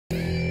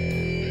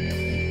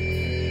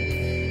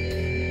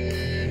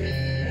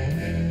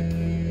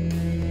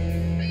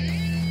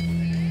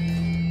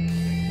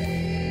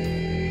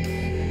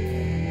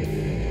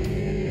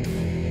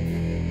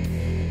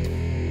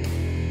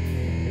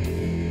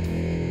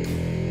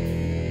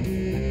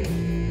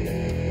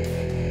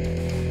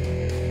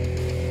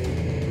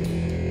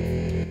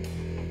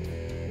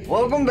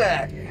Welcome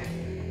back.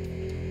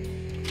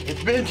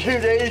 It's been 2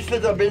 days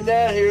since I've been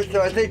down here, so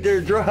I think they're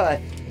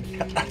dry.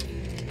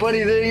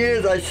 Funny thing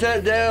is, I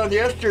sat down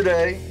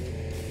yesterday.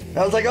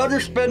 I was like, I'll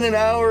just spend an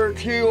hour or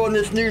two on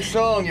this new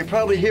song. You're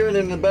probably hearing it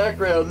in the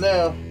background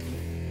now.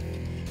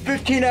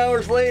 15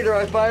 hours later,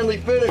 I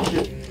finally finished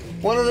it.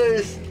 One of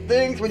those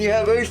things when you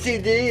have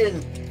OCD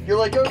and you're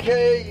like,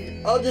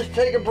 okay, I'll just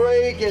take a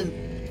break,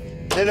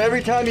 and then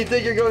every time you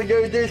think you're going to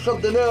go do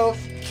something else,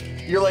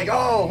 you're like,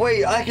 oh,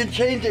 wait, I can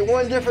change it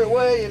one different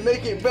way and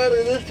make it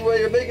better this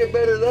way or make it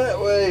better that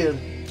way, and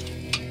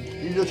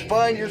you just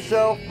find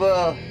yourself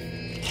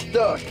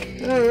stuck.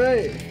 All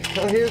right,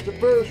 so here's the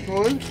first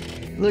one.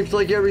 Looks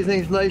like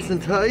everything's nice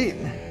and tight.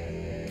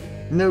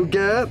 No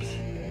gaps.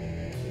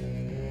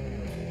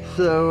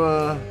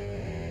 So,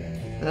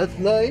 that's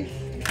nice.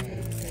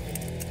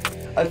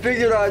 I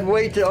figured I'd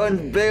wait to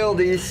unveil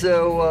these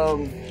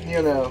so,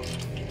 you know,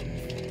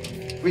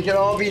 we can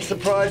all be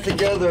surprised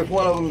together if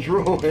one of them's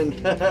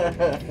ruined.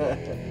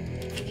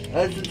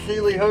 I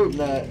sincerely hope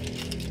not.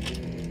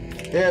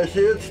 Yeah,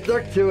 see, it's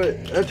stuck to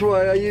it. That's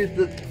why I used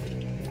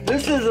it.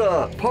 This is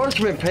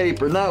parchment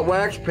paper, not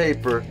wax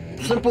paper.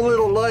 Simple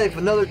Little Life,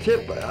 another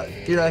tip,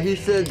 you know, he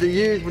said to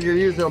use when you're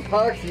using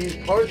epoxy, use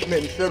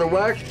parchment instead of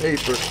wax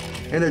paper.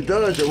 And it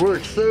does, it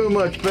works so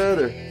much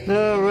better.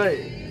 All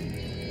right.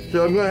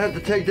 So I'm gonna have to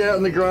take that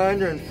in the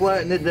grinder and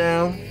flatten it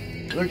down.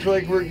 Looks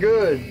like we're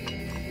good.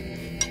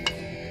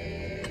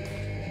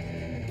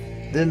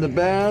 Then the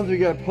bounds, we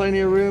got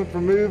plenty of room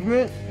for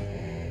movement.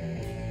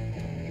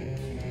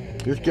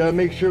 Just gotta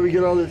make sure we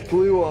get all this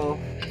glue off.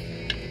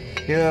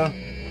 You know,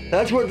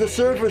 that's what the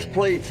surface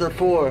plates are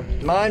for.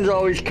 Mine's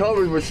always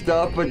covered with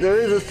stuff, but there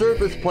is a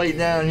surface plate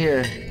down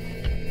here.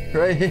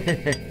 Right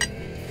here.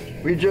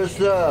 We just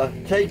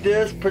take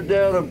this, put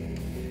down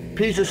a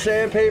piece of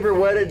sandpaper,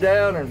 wet it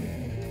down,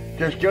 and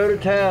just go to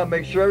town.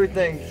 Make sure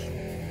everything's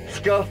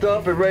scuffed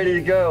up and ready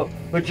to go.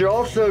 But you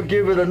also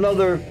give it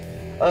another,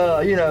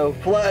 you know,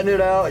 flatten it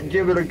out and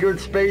give it a good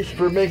space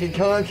for making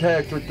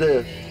contact with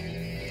this.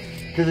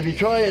 Because if you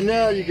try it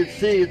now, you can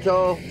see it's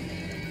all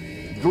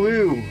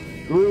glue.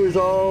 Glue is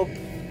all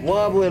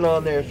wobbling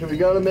on there, so we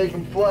got to make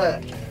them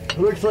flat. It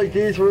looks like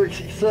these were a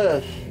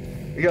success.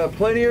 We got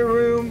plenty of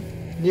room,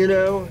 you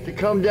know, to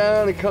come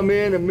down and come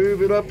in and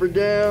move it up or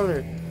down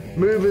or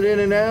move it in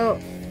and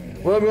out.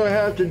 What I'm going to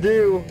have to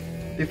do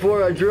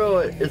before I drill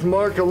it is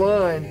mark a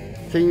line.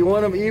 So you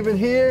want them even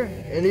here,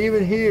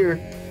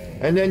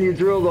 and then you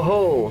drill the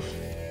holes.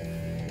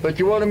 But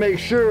you want to make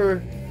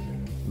sure,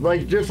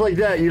 like just like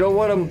that, you don't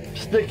want them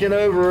sticking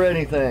over or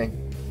anything.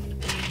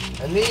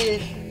 And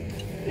these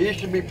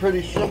should be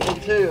pretty simple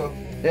too.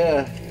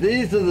 Yeah,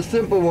 these are the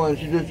simple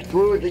ones. You just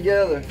glue it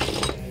together.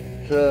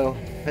 So,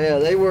 yeah,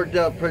 they worked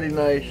out pretty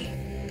nice.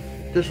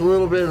 Just a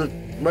little bit of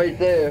right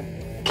there.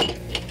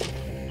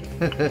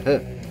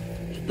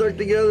 Stuck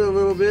together a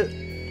little bit.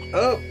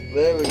 Oh,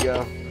 there we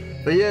go.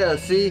 But yeah,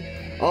 see,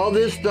 all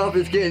this stuff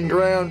is getting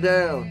ground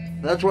down.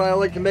 That's why I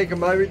like to make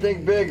them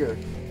everything bigger.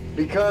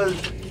 Because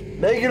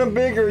making them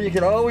bigger, you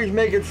can always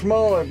make it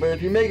smaller. But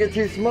if you make it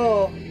too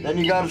small, then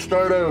you got to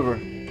start over.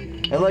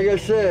 And like I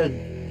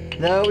said,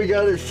 now we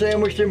got it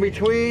sandwiched in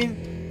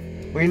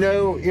between. We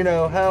know, you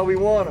know, how we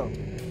want them.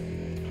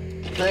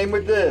 Same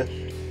with this.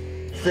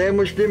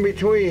 Sandwiched in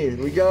between.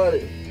 We got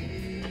it.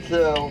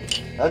 So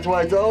that's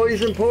why it's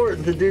always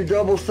important to do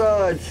double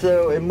sides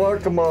and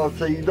mark them off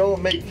so you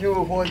don't make two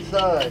of one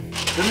side.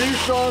 The new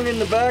song in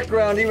the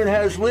background even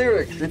has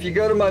lyrics. If you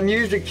go to my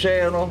music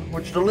channel,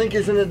 which the link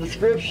is in the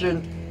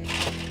description,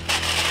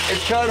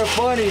 it's kind of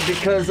funny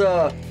because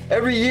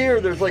every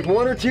year there's like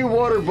 1 or 2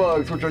 water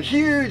bugs, which are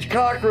huge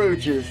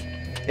cockroaches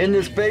in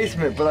this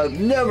basement, but I've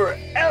never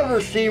ever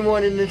seen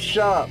one in this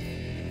shop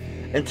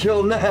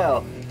until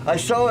now. I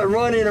saw it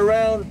running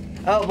around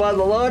out by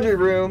the laundry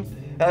room.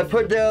 I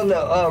put down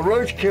the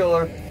roach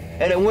killer,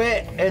 and it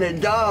went and it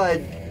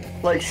died,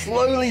 like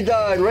slowly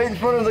died right in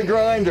front of the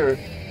grinder.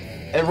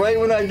 And right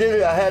when I did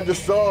it, I had the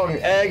song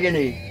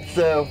Agony.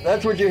 So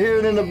that's what you're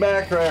hearing in the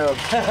background.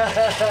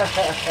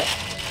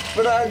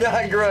 But I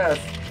digress.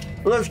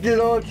 Let's get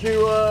on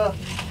to,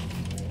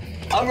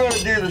 I'm going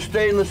to do the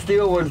stainless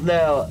steel ones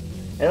now.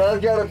 And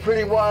I've got a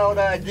pretty wild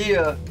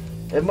idea.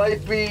 It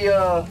might be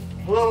a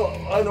little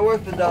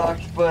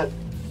unorthodox, but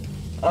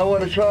I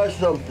want to try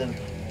something.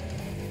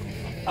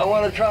 I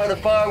want to try to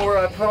find where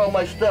I put all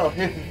my stuff.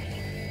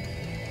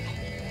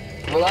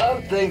 What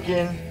I'm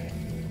thinking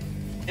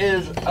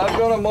is I'm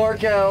going to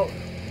mark out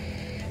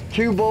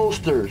 2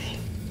 bolsters.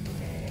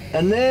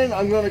 And then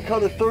I'm going to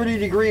cut a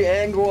 30-degree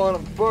angle on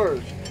them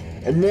first.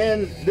 And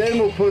then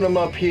we'll put them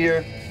up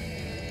here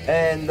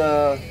and,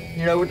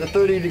 you know, with the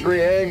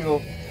 30-degree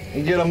angle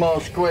and get them all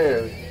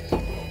squared.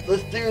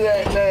 Let's do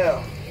that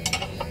now.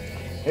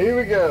 Here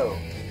we go.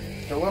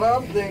 So what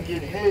I'm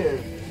thinking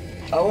is,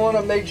 I want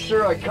to make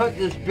sure I cut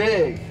this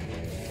big.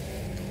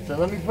 So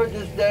let me put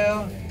this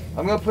down.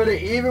 I'm going to put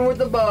it even with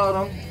the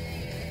bottom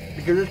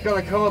because it's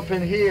going to come up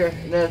in here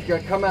and then it's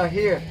going to come out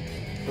here.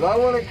 But I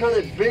want to cut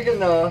it big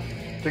enough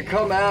to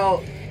come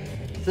out,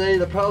 say,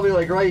 to probably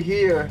like right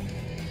here,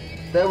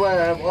 That way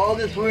I have all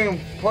this room,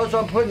 plus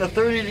I'm putting a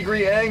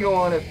 30-degree angle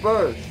on it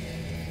first.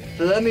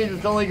 So that means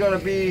it's only going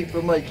to be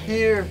from like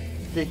here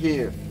to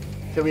here.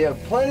 So we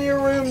have plenty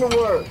of room to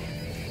work.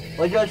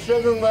 Like I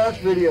said in the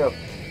last video,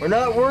 we're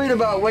not worried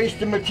about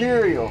wasting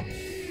material,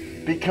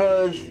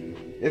 because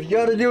if you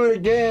got to do it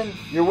again,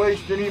 you're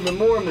wasting even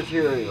more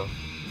material.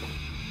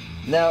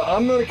 Now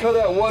I'm going to cut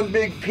out one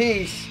big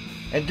piece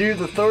and do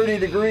the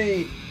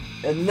 30-degree,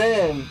 and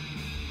then,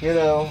 you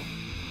know,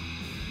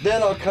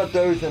 then I'll cut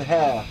those in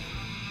half.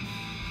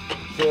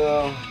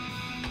 So,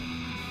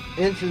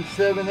 1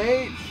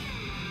 7/8.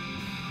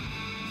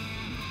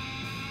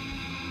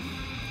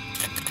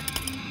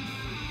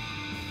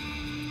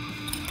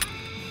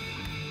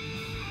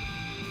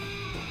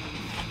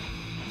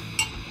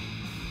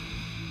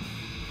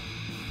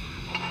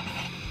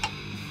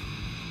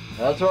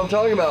 That's what I'm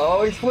talking about.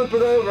 Always flip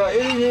it over.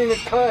 Anything to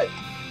cut.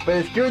 But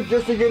it's good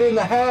just to get in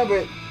the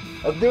habit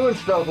of doing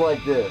stuff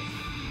like this.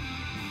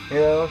 You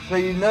know, so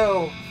you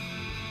know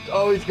it's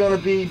always going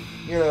to be,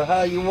 you know,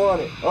 how you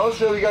want it.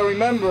 Also, we got to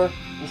remember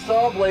the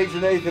saw blade's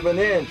 1/8 of an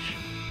inch.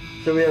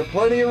 So we have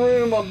plenty of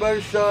room on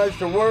both sides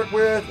to work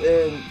with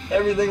and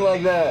everything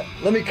like that.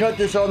 Let me cut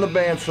this on the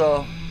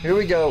bandsaw. Here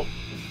we go.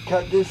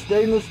 Cut this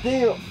stainless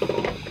steel.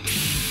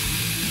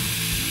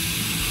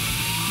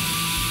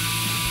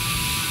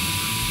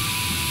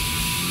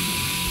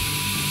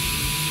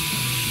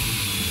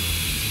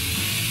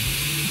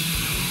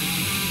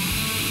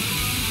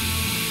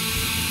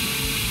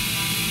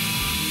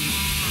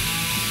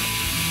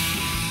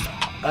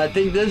 I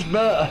think this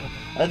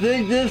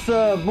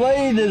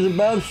blade is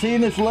about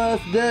seeing its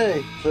last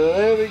day. So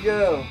there we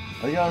go.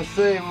 I'm gonna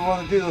say we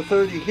want to do the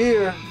 30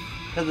 here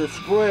because it's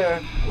square.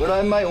 What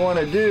I might want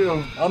to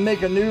do, I'll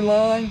make a new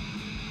line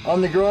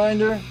on the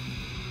grinder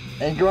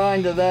and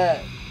grind to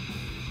that.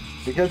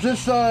 Because this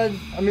side,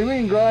 I mean, we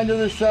can grind to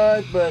this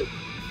side, but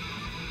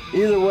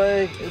either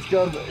way, it's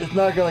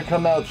not gonna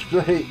come out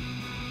straight.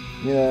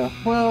 Yeah.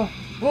 Well,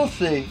 we'll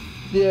see.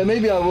 Yeah,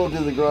 maybe I will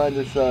do the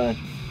grinder side.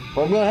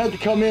 But I'm going to have to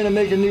come in and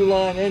make a new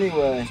line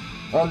anyway.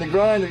 On the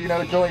grinder, you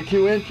know, it's only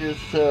 2 inches,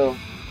 so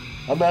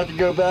I'm about to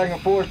go back and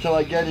forth till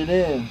I get it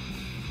in.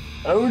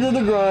 Over to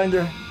the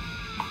grinder.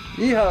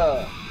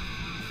 Yeehaw!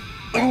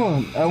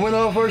 I went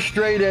off our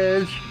straight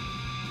edge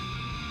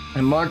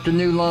and marked a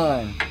new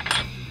line.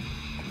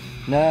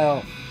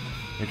 Now,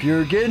 if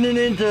you're getting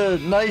into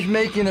knife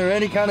making or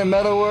any kind of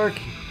metalwork,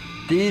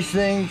 these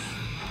things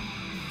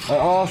are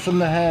awesome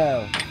to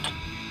have.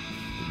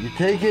 If you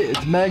take it,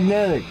 it's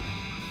magnetic.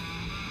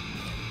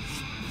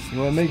 You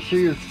want to make sure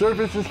your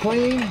surface is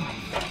clean.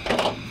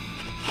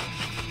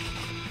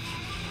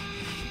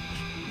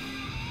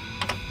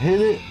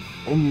 Hit it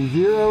and you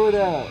zero it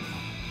out.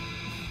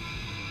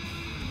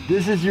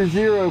 This is your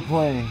zero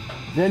plane.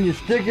 Then you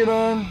stick it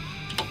on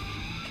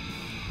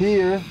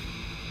here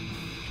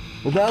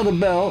without a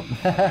belt.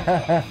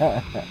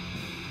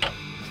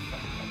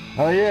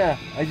 Oh yeah,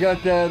 I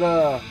got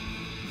that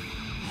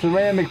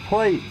ceramic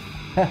plate.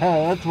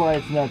 That's why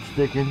it's not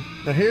sticking.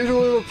 So here's a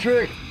little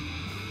trick.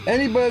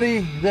 Anybody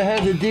that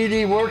has a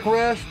DD work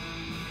rest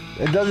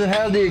that doesn't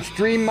have the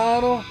extreme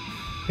model,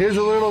 here's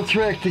a little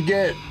trick to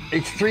get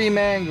extreme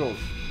angles.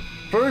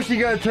 First you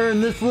got to turn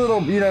this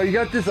little, you know, you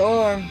got this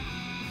arm,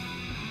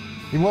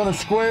 you want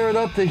to square it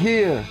up to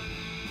here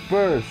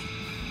first.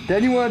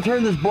 Then you want to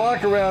turn this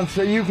block around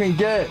so you can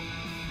get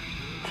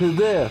to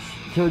this,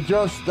 to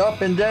adjust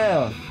up and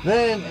down.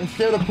 Then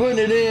instead of putting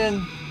it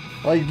in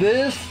like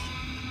this,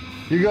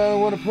 you're going to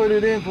want to put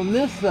it in from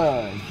this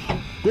side.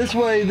 This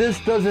way this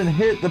doesn't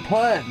hit the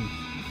platen.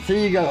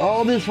 See, you got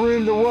all this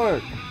room to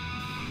work.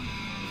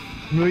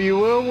 Well, you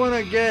will want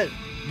to get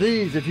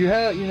these if you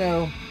have, you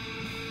know,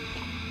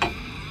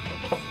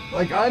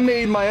 like I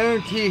made my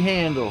own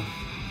T-handle.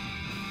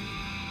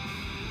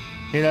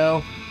 You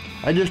know,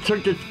 I just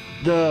took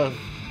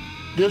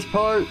this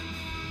part,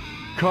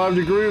 carved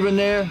a groove in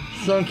there,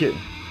 sunk it.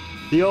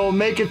 The old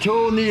make a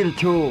tool, need a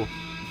tool.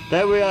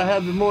 That way I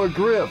have more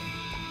grip.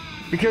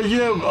 Because, you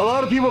know, a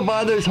lot of people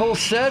buy those whole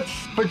sets,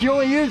 but you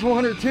only use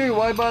 1 or 2.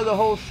 Why buy the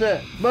whole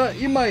set? But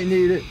you might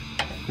need it.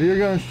 You're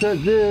going to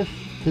set this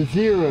to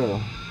 0.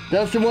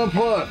 That's the one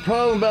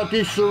problem about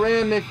these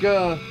ceramic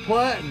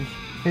platens.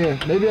 Here,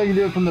 maybe I can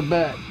do it from the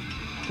back,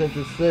 since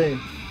it's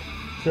same.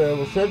 So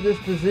we'll set this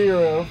to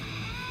 0.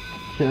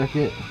 Check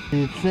it.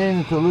 It's saying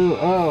it's a little,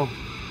 oh.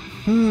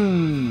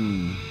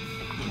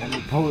 Let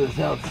me pull this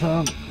out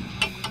some.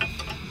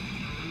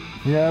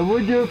 Yeah, I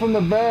would do it from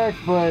the back,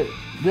 but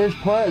this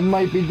platen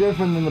might be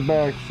different than the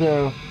back,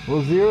 so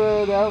we'll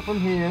zero it out from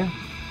here.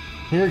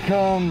 Here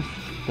comes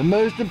the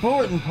most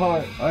important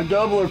part, our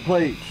doubler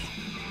plates.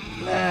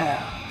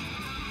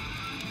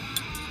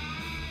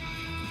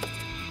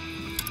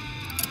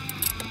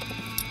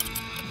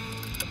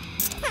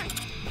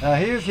 Now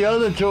here's the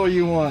other tool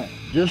you want,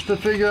 just to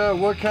figure out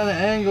what kind of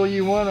angle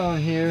you want on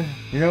here.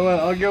 You know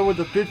what, I'll go with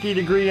a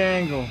 50-degree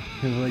angle,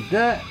 because like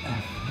that,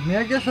 I mean,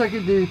 I guess I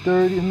could do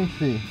 30, let me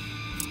see.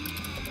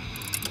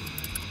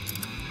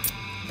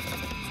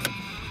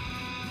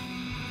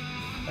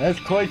 That's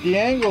quite the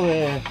angle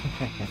there.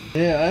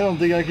 Yeah, I don't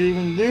think I could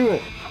even do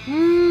it.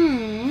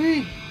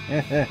 Woo-wee.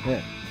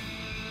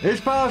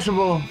 It's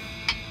possible.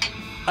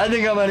 I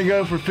think I'm gonna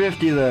go for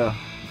 50 though.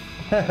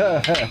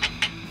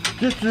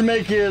 Just to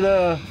make it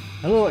a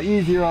little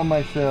easier on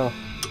myself.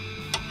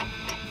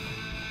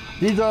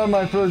 These are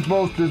my first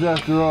bolsters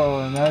after all,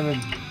 and I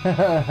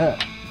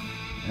haven't.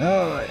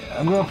 Alright,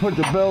 I'm gonna put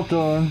the belt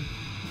on.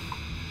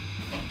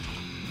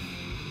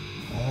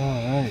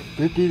 Alright,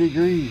 50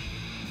 degrees.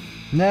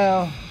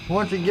 Now,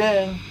 once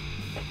again,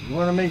 you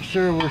want to make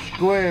sure we're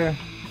square.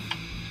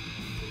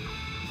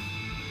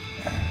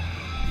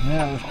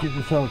 Now let's get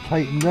this all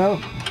tightened up.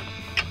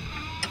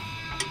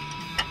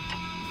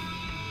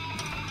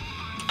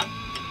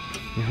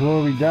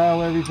 Before we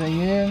dial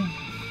everything in.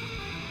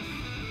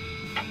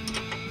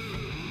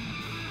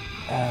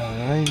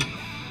 Alright.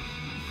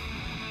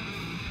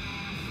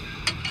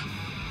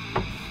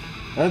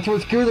 That's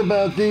what's good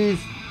about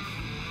these,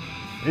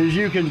 is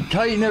you can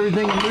tighten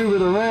everything and move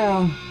it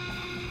around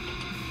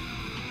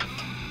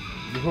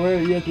before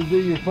you have to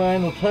do your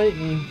final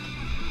tightening.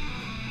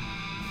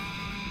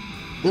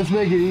 Let's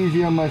make it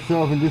easy on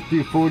myself and just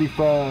do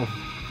 45.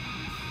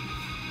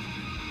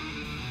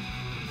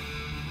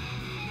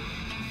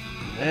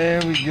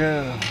 There we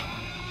go.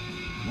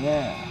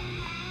 Yeah.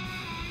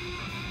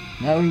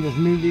 Now we can just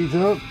move these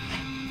up.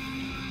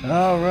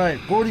 Alright,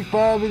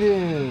 45 it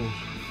is.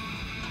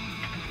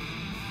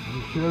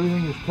 Make sure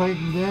everything is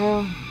tightened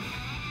down.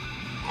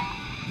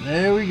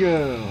 There we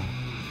go.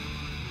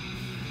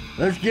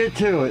 Let's get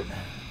to it.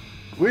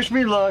 Wish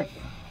me luck.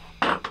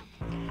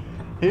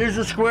 Here's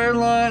the square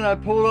line. I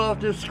pulled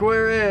off this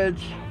square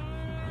edge.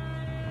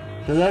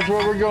 So that's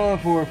what we're going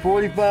for,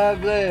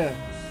 45 there.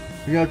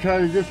 We're going to try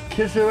to just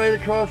kiss it right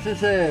across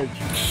this edge.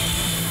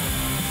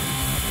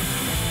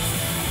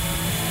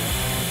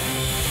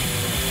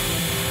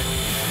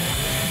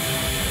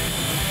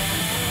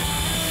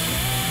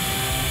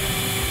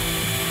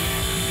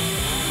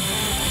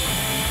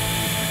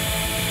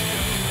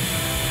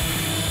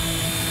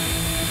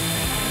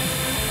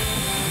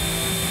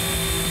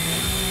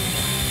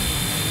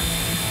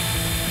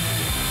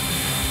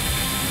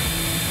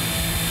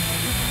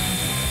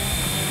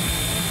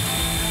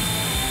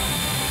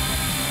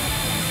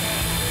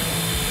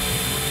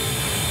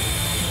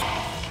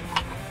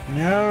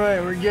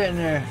 Alright, we're getting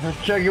there.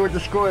 Let's check it with the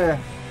square.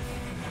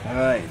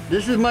 Alright,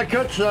 this is my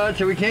cut side,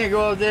 so we can't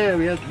go out there.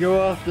 We have to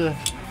go off the...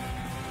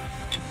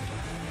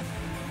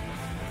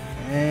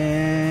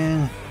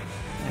 And...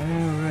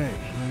 Alright,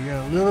 so we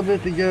got a little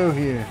bit to go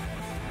here.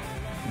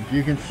 As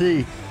you can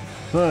see.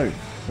 Look,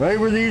 right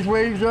where these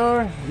waves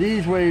are,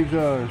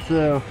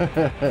 so...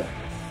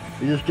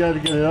 we just got to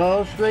get it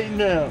all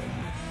straightened out.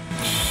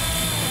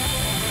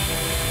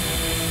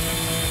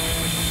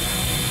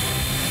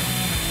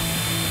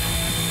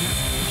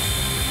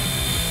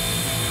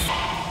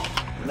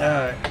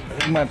 Alright, I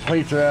think my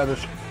plates are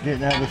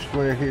getting out of the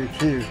square here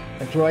too.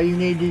 That's why you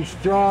need these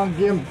strong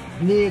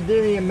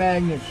neodymium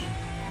magnets.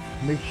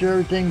 Make sure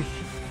everything's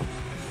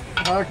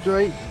locked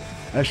right.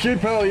 I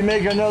should probably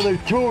make another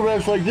tool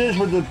rest like this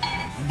with the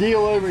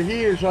deal over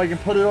here so I can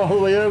put it all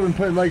the way over and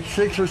put like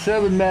 6 or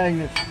 7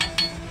 magnets.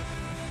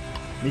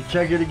 Let me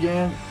check it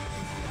again.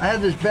 I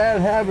have this bad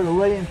habit of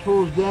laying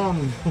tools down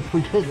and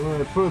forgetting where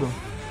I put them.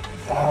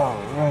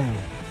 Alright.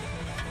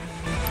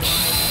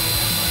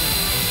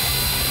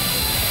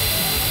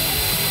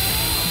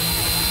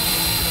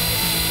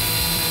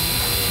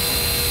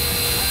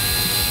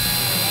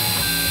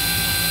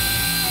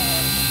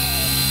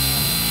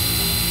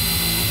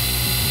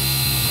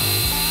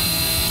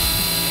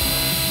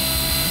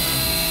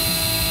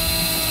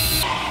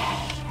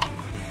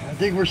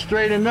 I think we're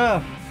straight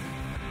enough.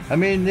 I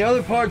mean, the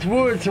other part's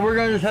wood, so we're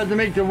gonna just have to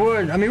make the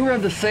wood. I mean, we're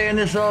gonna have to sand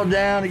this all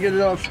down to get it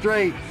all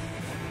straight.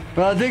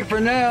 But I think for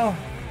now,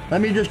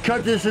 let me just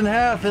cut this in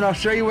half and I'll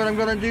show you what I'm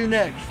gonna do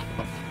next.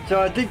 So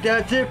I think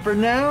that's it for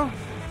now.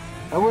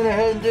 I went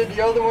ahead and did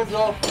the other ones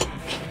off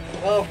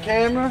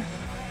camera.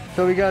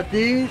 So we got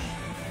these.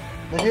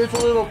 And here's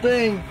a little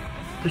thing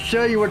to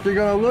show you what they're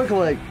gonna look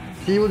like.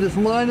 So you will just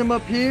line them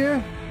up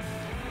here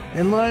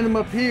and line them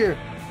up here.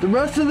 The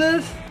rest of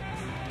this,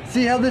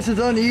 see how this is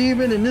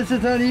uneven and this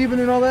is uneven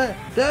and all that?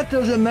 That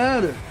doesn't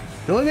matter.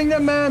 The only thing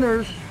that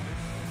matters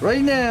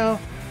right now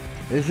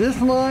is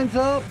this lines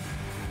up,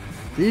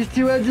 these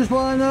two edges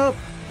line up,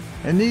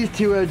 and these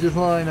two edges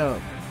line up.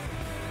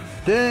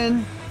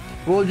 Then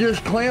we'll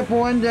just clamp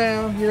one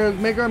down, you know,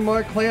 make our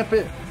mark, clamp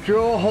it,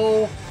 drill a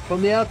hole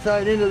from the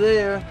outside into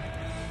there,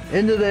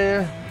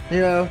 you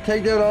know,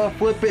 take that off,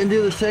 flip it, and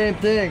do the same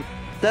thing.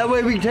 That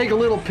way we can take a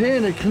little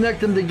pin and connect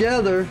them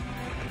together,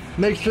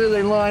 make sure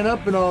they line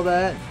up and all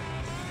that.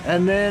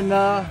 And then,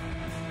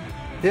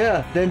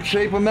 yeah, then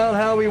shape them out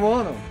how we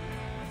want them.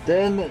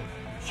 Then,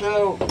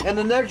 so, in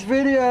the next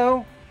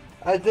video,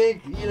 I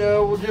think, you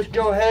know, we'll just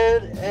go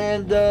ahead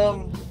and,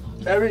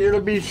 it'll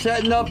be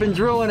setting up and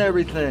drilling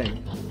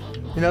everything.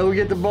 You know, we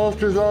get the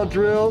bolsters all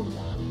drilled,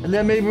 and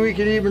then maybe we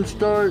can even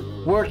start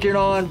working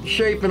on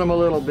shaping them a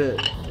little bit.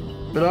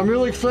 But I'm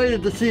really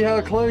excited to see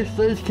how close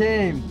those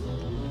came.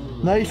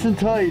 Nice and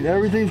tight.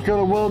 Everything's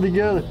gonna weld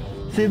together.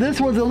 See, this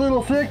one's a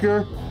little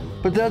thicker,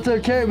 but that's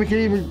okay. We can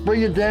even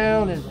bring it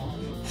down and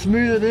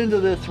smooth it into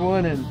this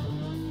one and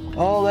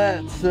all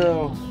that.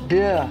 So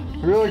yeah,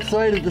 real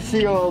excited to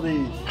see all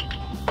these.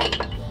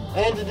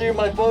 And to do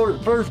my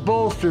first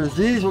bolsters.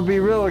 These will be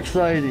real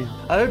exciting.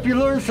 I hope you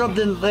learned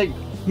something. Like,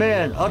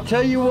 man, I'll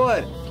tell you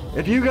what,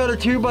 if you got a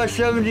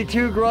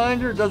 2x72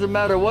 grinder, doesn't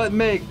matter what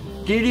make,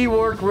 DD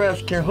Work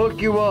Rest can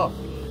hook you up,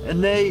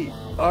 and they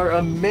are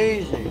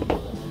amazing.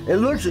 It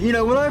looks, you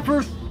know, when I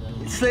first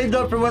saved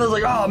up for one, I was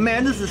like, oh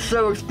man, this is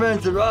so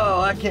expensive.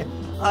 Oh, I can't.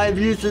 I've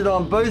used it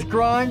on both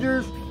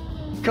grinders.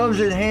 Comes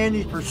in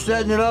handy for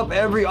setting it up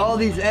all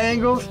these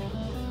angles.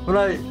 When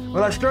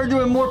I start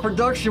doing more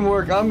production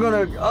work, I'm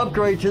gonna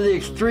upgrade to the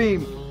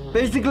Extreme.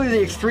 Basically,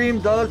 the Extreme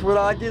does what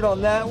I did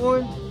on that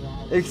one,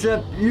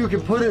 except you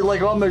can put it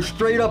like almost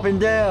straight up and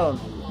down.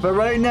 But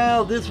right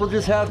now, this will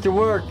just have to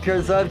work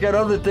because I've got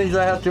other things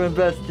I have to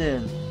invest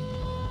in.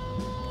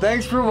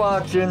 Thanks for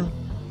watching.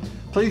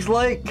 Please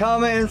like,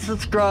 comment, and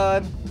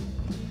subscribe.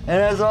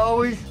 And as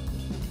always,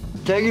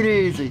 take it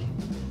easy.